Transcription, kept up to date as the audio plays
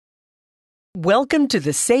Welcome to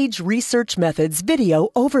the Sage Research Methods video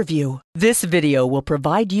overview. This video will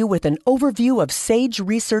provide you with an overview of Sage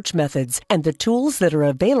Research Methods and the tools that are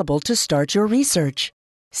available to start your research.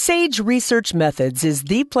 Sage Research Methods is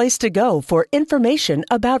the place to go for information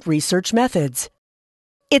about research methods.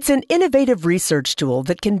 It's an innovative research tool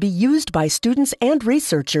that can be used by students and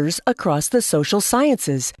researchers across the social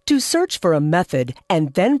sciences to search for a method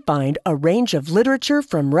and then find a range of literature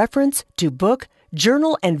from reference to book,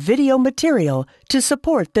 journal, and video material to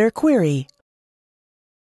support their query.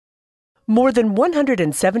 More than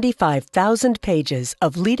 175,000 pages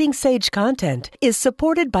of leading Sage content is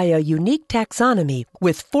supported by a unique taxonomy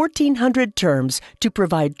with 1,400 terms to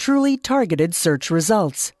provide truly targeted search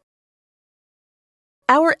results.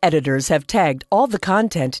 Our editors have tagged all the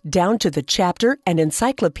content down to the chapter and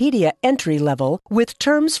encyclopedia entry level with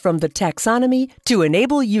terms from the taxonomy to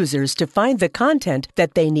enable users to find the content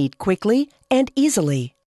that they need quickly and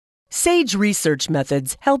easily. Sage Research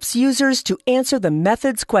Methods helps users to answer the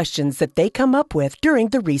methods questions that they come up with during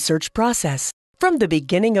the research process. From the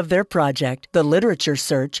beginning of their project, the literature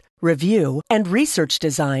search, review, and research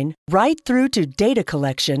design, right through to data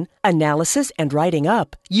collection, analysis, and writing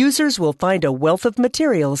up, users will find a wealth of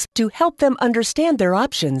materials to help them understand their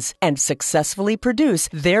options and successfully produce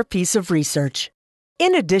their piece of research.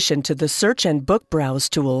 In addition to the search and book browse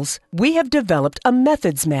tools, we have developed a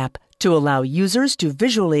methods map to allow users to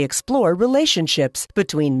visually explore relationships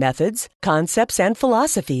between methods, concepts, and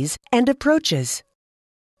philosophies, and approaches.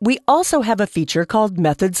 We also have a feature called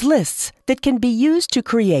Methods Lists that can be used to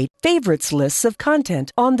create favorites lists of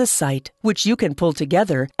content on the site, which you can pull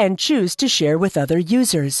together and choose to share with other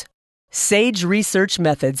users. Sage Research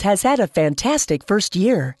Methods has had a fantastic first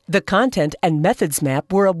year. The Content and Methods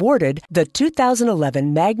Map were awarded the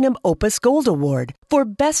 2011 Magnum Opus Gold Award for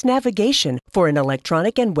Best Navigation for an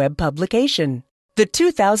Electronic and Web Publication, the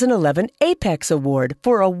 2011 Apex Award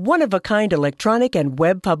for a one-of-a-kind electronic and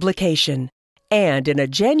web publication, and in a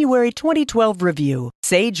January 2012 review,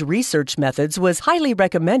 Sage Research Methods was highly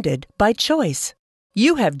recommended by Choice.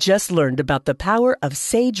 You have just learned about the power of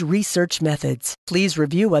Sage Research Methods. Please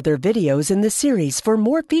review other videos in the series for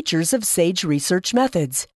more features of Sage Research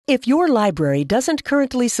Methods. If your library doesn't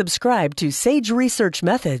currently subscribe to Sage Research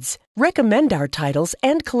Methods, recommend our titles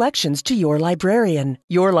and collections to your librarian.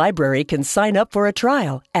 Your library can sign up for a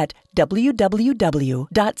trial at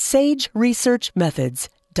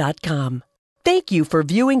www.sageresearchmethods.com. Thank you for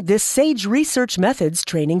viewing this Sage Research Methods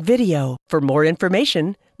training video. For more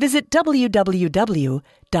information, visit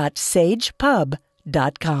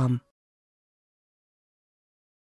www.sagepub.com.